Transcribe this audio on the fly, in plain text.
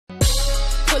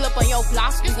Pull up on your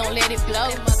blocks, we gon' let it blow.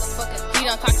 We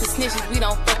don't talk to snitches, we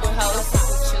don't fuck with hoes.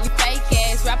 You fake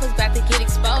ass rappers about to get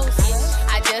exposed.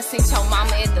 I just seen your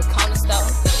mama at the corner store.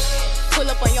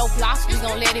 Pull up on your blocks, we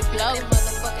gon' let it blow.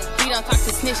 We don't talk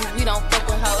to snitches, we don't fuck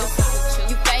with hoes.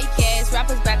 You fake ass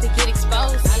rappers about to get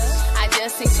exposed. I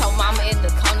just seen your mama at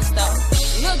the corner store.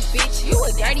 Look, bitch, you a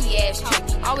dirty ass trick.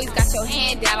 Always got your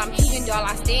hand out, I'm even doll,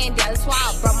 I stand out. That's why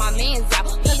I brought my mans out,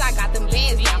 cause I got them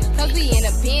bands now. Cause we in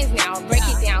the bins now, break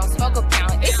it down, smoke a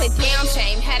pound. It's a damn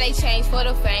shame, how they change for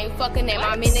the fame. Fuck a name,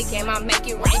 I'm in the game, I make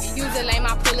it rain. Use a lame,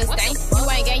 I pull a stain. You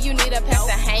ain't gang, you need a pass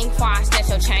to hang. Before I snatch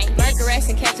your chain, burger ass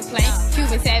and catch a plane.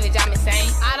 Cuban savage, I'm insane.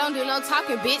 I don't do no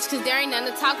talking, bitch, cause there ain't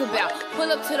nothing to talk about.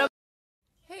 Pull up to the...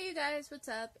 Hey you guys, what's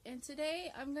up? And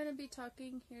today I'm gonna be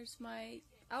talking. Here's my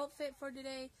outfit for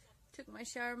today. Took my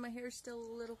shower, my hair's still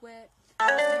a little wet,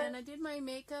 and I did my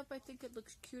makeup. I think it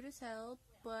looks cute as hell,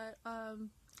 but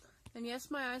and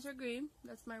yes, my eyes are green.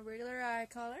 That's my regular eye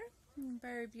color.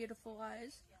 Very beautiful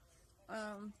eyes.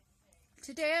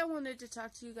 Today I wanted to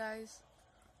talk to you guys,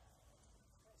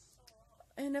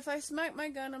 and if I smack my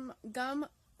gum,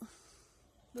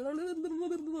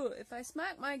 if I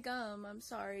smack my gum, I'm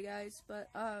sorry guys, but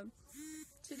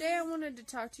today I wanted to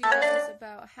talk to you guys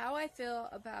about how I feel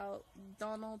about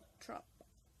Donald Trump,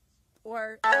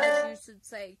 or as you should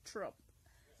say, Trump.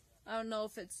 I don't know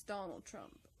if it's Donald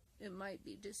Trump. It might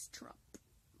be just Trump.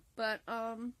 But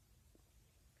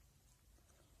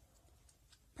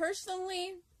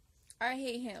personally, I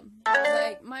hate him.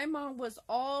 Like, my mom was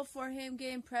all for him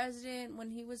getting president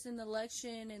when he was in the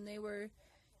election and they were,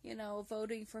 you know,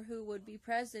 voting for who would be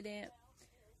president,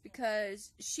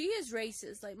 because she is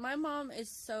racist. Like, my mom is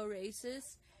so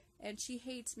racist, and she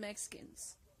hates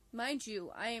Mexicans. Mind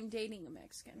you, I am dating a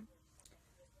Mexican.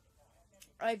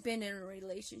 I've been in a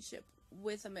relationship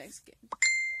with a Mexican.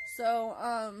 So,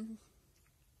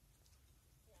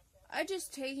 I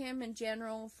just hate him in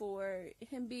general for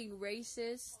him being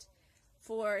racist,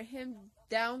 for him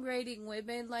downgrading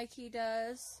women like he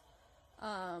does.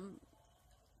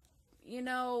 You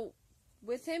know,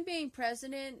 with him being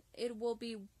president, it will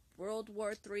be World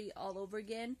War III all over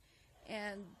again.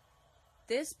 And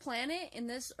this planet and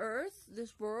this earth,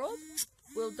 this world,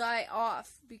 will die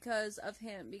off because of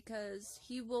him. Because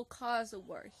he will cause a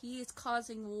war. He is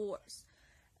causing wars.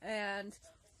 And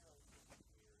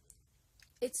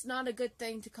it's not a good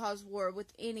thing to cause war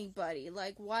with anybody.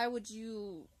 Like, why would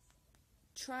you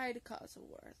try to cause a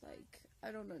war? Like,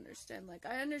 I don't understand. Like,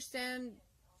 I understand,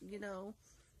 you know,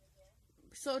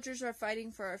 soldiers are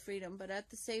fighting for our freedom, but at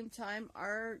the same time,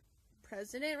 our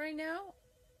president right now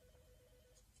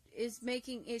is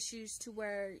making issues to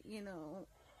where, you know,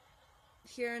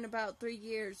 here in about 3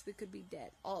 years, we could be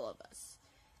dead, all of us.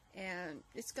 And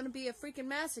it's going to be a freaking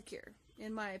massacre,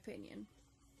 in my opinion.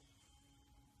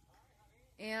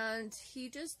 And he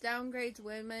just downgrades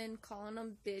women, calling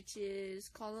them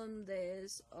bitches, calling them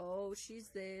this, oh, she's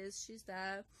this, she's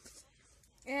that.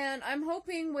 And I'm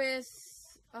hoping with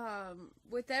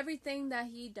everything that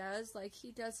he does, like,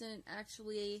 he doesn't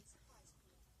actually,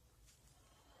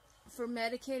 for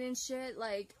Medicaid and shit,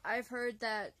 like, I've heard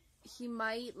that he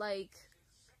might, like,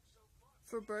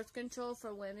 for birth control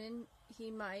for women,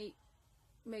 he might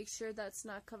make sure that's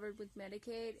not covered with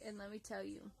Medicaid. And let me tell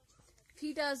you, if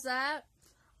he does that,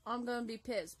 I'm gonna be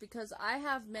pissed, because I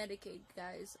have Medicaid,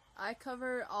 guys. I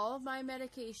cover all of my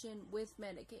medication with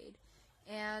Medicaid.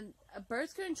 And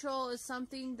birth control is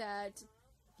something that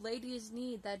ladies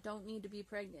need that don't need to be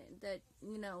pregnant, that,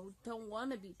 you know, don't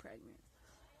want to be pregnant.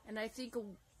 And I think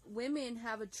women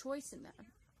have a choice in that.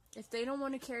 If they don't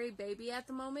want to carry a baby at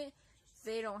the moment,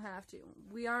 they don't have to.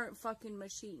 We aren't fucking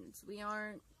machines. We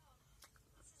aren't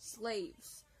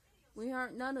slaves. We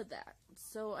aren't none of that.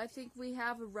 So I think we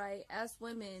have a right as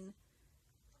women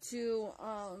to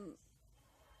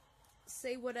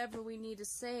say whatever we need to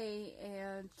say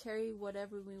and carry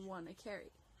whatever we want to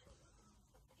carry.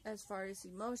 As far as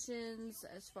emotions,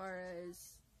 as far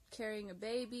as carrying a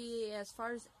baby, as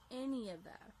far as any of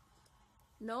that.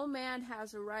 No man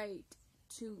has a right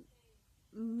to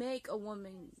make a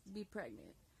woman be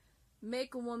pregnant.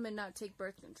 Make a woman not take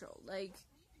birth control. Like,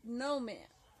 no man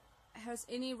has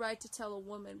any right to tell a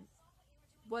woman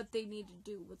what they need to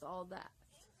do with all that.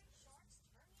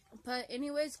 But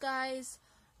anyways, guys,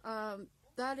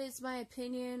 that is my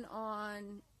opinion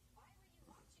on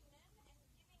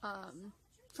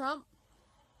Trump.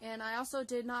 And I also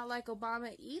did not like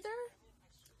Obama either.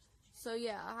 So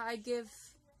yeah, I give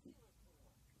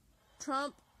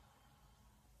Trump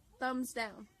thumbs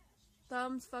down.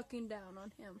 Thumbs fucking down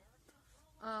on him.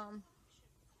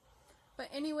 But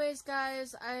anyways,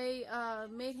 guys, I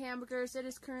made hamburgers. It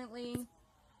is currently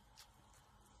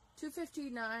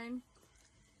 2:59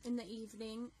 in the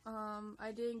evening.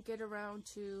 I didn't get around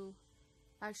to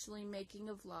actually making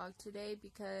a vlog today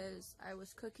because I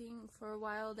was cooking for a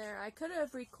while there. I could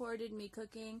have recorded me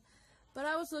cooking, but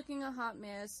I was looking a hot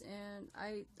mess, and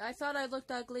I thought I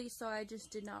looked ugly, so I just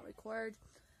did not record.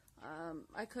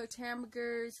 I cooked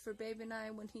hamburgers for Babe and I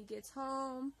when he gets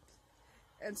home.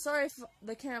 And sorry if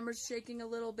the camera's shaking a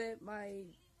little bit. My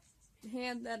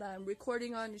hand that I'm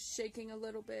recording on is shaking a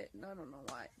little bit, and I don't know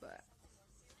why, but...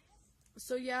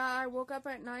 So yeah, I woke up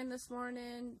at 9 this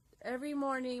morning. Every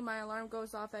morning my alarm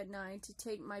goes off at 9 to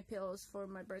take my pills for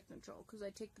my birth control, because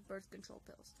I take the birth control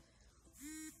pills.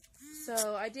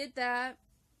 So I did that,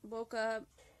 woke up,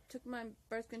 took my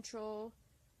birth control.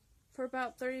 For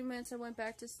about 30 minutes I went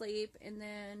back to sleep, and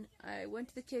then I went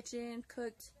to the kitchen,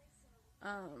 cooked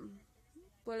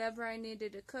whatever I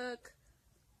needed to cook,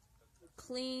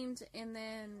 cleaned, and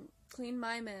then cleaned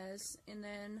my mess, and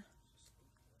then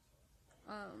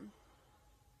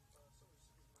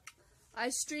I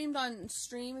streamed on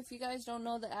Stream. If you guys don't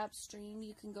know the app Stream,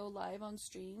 you can go live on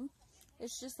Stream.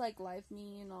 It's just like Live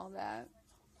Me and all that.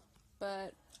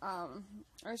 But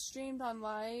I streamed on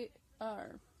I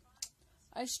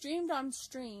streamed on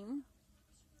Stream,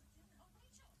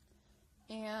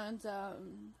 and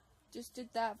just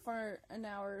did that for an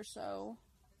hour or so,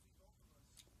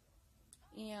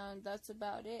 and that's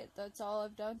about it. That's all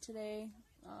I've done today.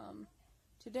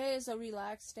 Today is a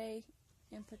relaxed day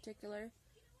in particular,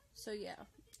 so yeah.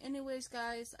 Anyways,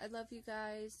 guys, I love you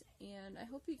guys, and I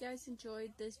hope you guys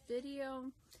enjoyed this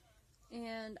video.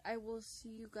 And I will see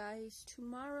you guys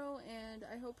tomorrow, and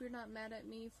I hope you're not mad at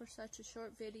me for such a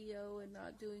short video and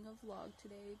not doing a vlog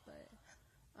today, but,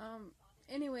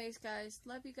 anyways, guys,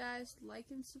 love you guys,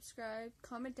 like and subscribe,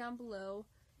 comment down below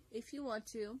if you want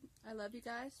to. I love you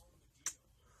guys,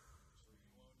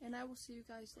 and I will see you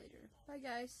guys later. Bye,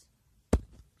 guys.